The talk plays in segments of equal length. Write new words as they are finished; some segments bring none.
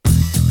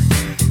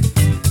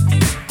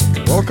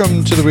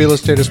Welcome to the Real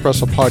Estate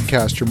Espresso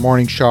Podcast, your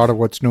morning shot of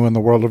what's new in the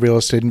world of real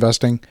estate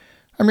investing.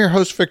 I'm your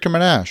host, Victor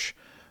Menashe.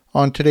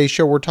 On today's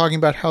show, we're talking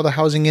about how the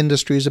housing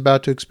industry is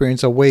about to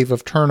experience a wave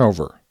of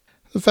turnover.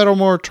 The federal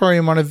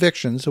moratorium on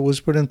evictions that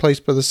was put in place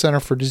by the Center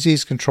for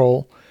Disease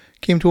Control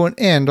came to an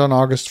end on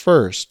August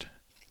 1st.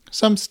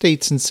 Some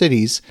states and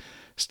cities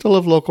still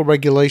have local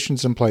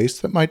regulations in place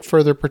that might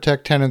further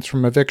protect tenants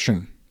from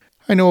eviction.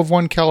 I know of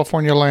one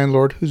California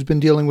landlord who's been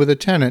dealing with a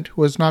tenant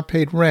who has not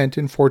paid rent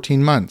in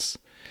 14 months.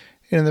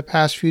 And in the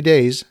past few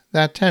days,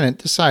 that tenant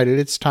decided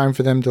it's time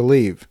for them to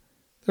leave.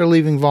 They're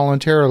leaving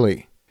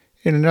voluntarily.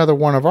 In another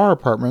one of our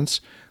apartments,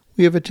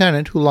 we have a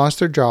tenant who lost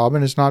their job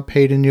and has not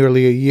paid in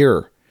nearly a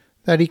year.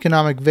 That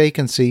economic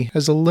vacancy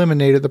has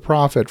eliminated the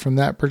profit from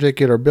that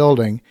particular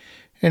building,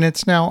 and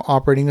it's now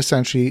operating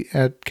essentially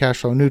at cash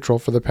flow neutral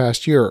for the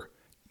past year.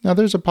 Now,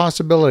 there's a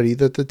possibility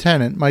that the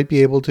tenant might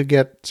be able to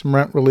get some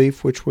rent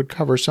relief which would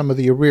cover some of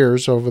the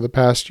arrears over the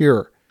past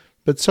year.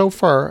 But so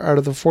far, out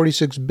of the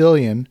 $46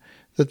 billion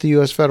that the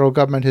U.S. federal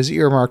government has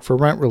earmarked for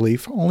rent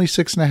relief, only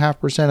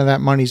 6.5% of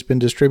that money's been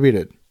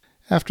distributed.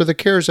 After the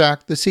CARES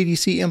Act, the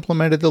CDC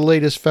implemented the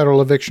latest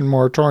federal eviction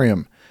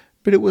moratorium,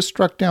 but it was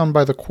struck down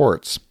by the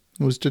courts.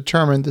 It was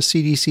determined the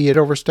CDC had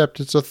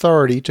overstepped its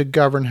authority to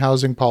govern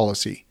housing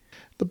policy.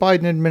 The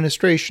Biden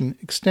administration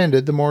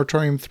extended the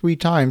moratorium 3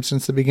 times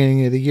since the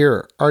beginning of the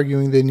year,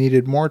 arguing they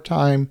needed more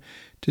time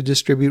to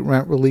distribute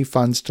rent relief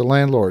funds to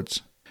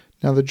landlords.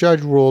 Now, the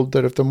judge ruled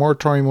that if the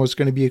moratorium was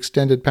going to be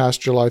extended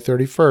past July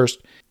 31st,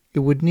 it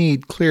would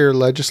need clear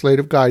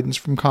legislative guidance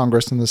from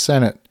Congress and the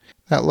Senate.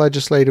 That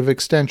legislative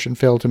extension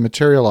failed to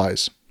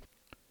materialize.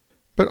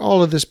 But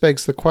all of this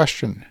begs the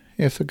question,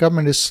 if the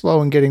government is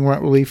slow in getting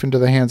rent relief into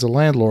the hands of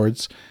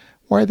landlords,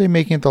 why are they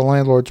making it the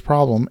landlord's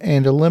problem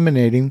and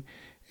eliminating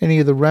any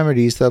of the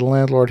remedies that a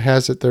landlord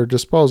has at their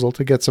disposal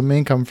to get some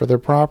income for their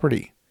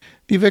property?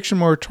 The eviction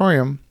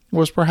moratorium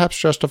was perhaps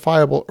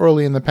justifiable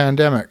early in the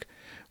pandemic,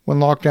 when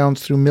lockdowns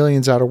threw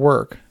millions out of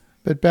work.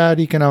 But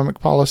bad economic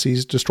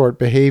policies distort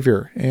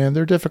behavior, and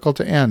they're difficult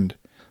to end.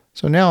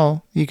 So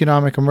now the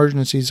economic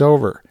emergency is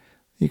over.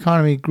 The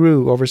economy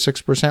grew over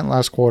 6%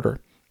 last quarter,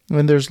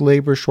 and there's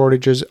labor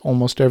shortages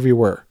almost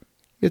everywhere.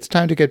 It's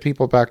time to get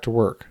people back to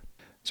work.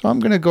 So I'm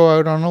going to go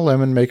out on a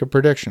limb and make a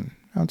prediction.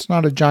 Now, it's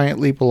not a giant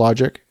leap of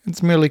logic,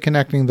 it's merely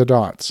connecting the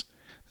dots.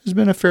 There's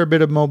been a fair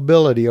bit of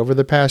mobility over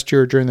the past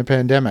year during the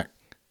pandemic.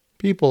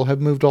 People have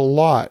moved a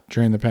lot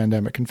during the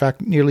pandemic. In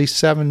fact, nearly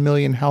 7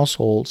 million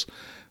households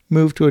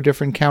moved to a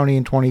different county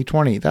in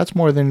 2020. That's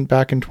more than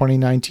back in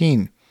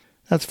 2019.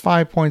 That's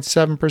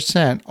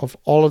 5.7% of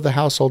all of the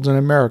households in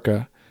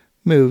America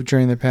moved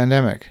during the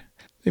pandemic.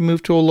 They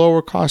moved to a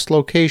lower cost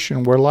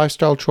location where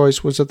lifestyle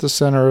choice was at the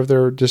center of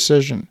their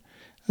decision,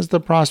 as the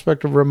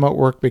prospect of remote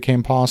work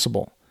became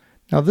possible.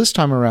 Now, this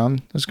time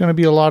around, there's going to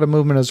be a lot of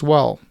movement as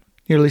well.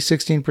 Nearly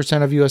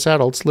 16% of U.S.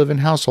 adults live in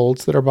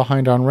households that are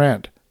behind on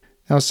rent.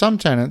 Now, some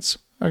tenants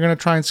are going to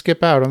try and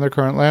skip out on their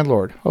current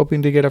landlord,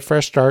 hoping to get a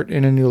fresh start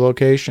in a new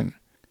location.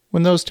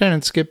 When those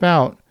tenants skip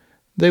out,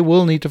 they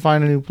will need to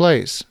find a new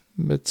place,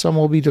 but some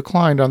will be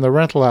declined on their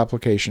rental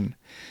application.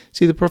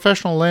 See, the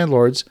professional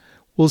landlords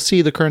will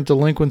see the current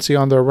delinquency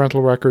on their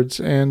rental records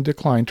and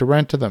decline to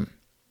rent to them.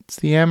 It's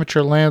the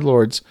amateur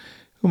landlords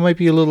who might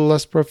be a little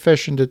less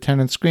proficient at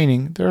tenant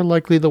screening. They're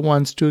likely the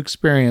ones to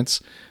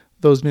experience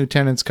those new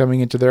tenants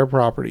coming into their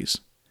properties.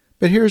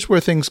 But here's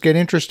where things get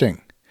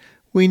interesting.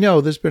 We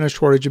know there's been a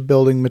shortage of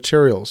building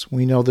materials.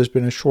 We know there's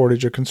been a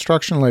shortage of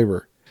construction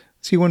labor.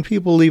 See, when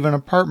people leave an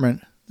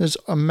apartment, there's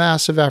a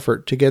massive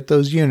effort to get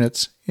those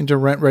units into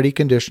rent-ready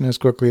condition as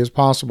quickly as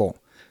possible.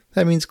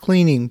 That means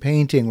cleaning,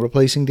 painting,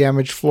 replacing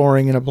damaged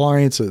flooring and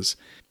appliances.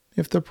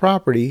 If the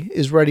property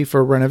is ready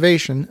for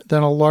renovation,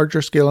 then a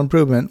larger scale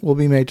improvement will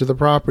be made to the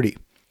property.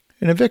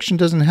 An eviction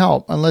doesn't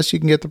help unless you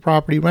can get the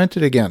property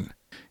rented again.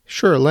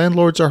 Sure,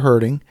 landlords are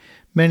hurting.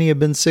 Many have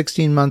been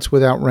 16 months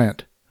without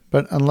rent.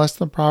 But unless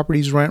the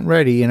property's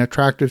rent-ready and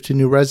attractive to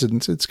new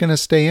residents, it's going to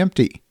stay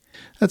empty.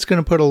 That's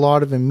going to put a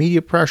lot of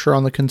immediate pressure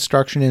on the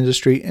construction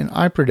industry, and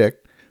I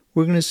predict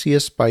we're going to see a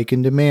spike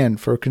in demand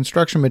for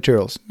construction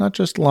materials, not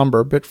just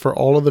lumber, but for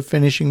all of the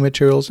finishing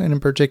materials and in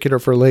particular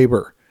for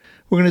labor.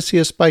 We're going to see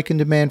a spike in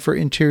demand for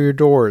interior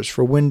doors,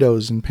 for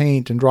windows and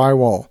paint and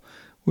drywall.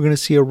 We're going to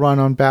see a run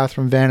on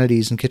bathroom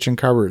vanities and kitchen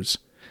cupboards.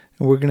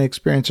 And we're going to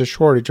experience a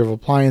shortage of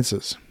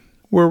appliances.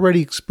 We're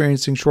already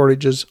experiencing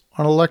shortages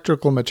on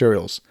electrical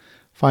materials.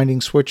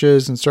 Finding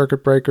switches and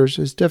circuit breakers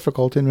is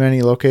difficult in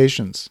many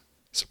locations.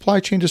 Supply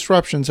chain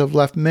disruptions have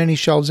left many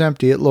shelves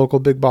empty at local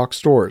big box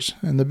stores,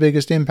 and the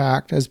biggest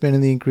impact has been in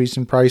the increase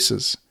in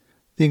prices.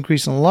 The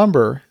increase in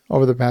lumber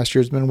over the past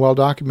year has been well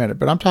documented,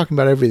 but I'm talking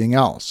about everything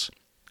else.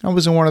 I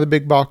was in one of the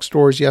big box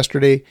stores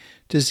yesterday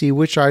to see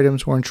which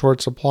items were in short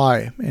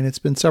supply, and it's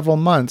been several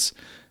months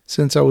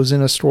since I was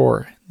in a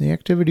store. The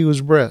activity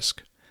was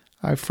brisk.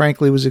 I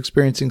frankly was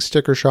experiencing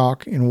sticker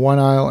shock in one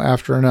aisle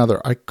after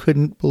another. I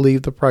couldn't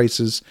believe the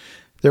prices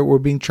that were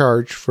being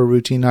charged for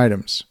routine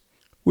items.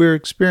 We're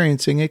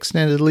experiencing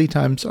extended lead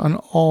times on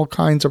all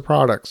kinds of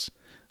products.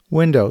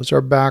 Windows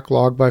are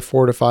backlogged by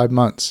 4 to 5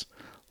 months.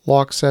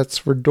 Lock sets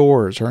for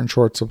doors are in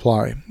short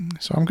supply.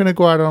 So I'm going to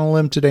go out on a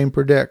limb today and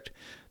predict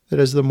that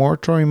as the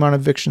moratorium on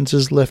evictions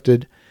is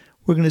lifted,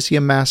 we're going to see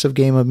a massive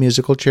game of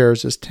musical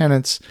chairs as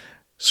tenants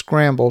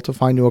scramble to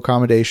find new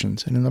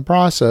accommodations. And in the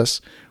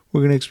process,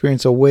 we're going to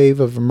experience a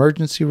wave of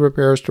emergency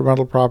repairs to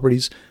rental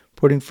properties,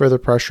 putting further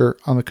pressure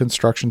on the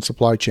construction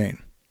supply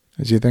chain.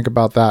 As you think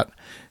about that,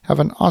 have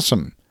an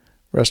awesome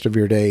rest of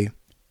your day.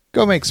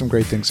 Go make some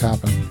great things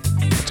happen.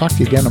 I'll talk to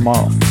you again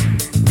tomorrow.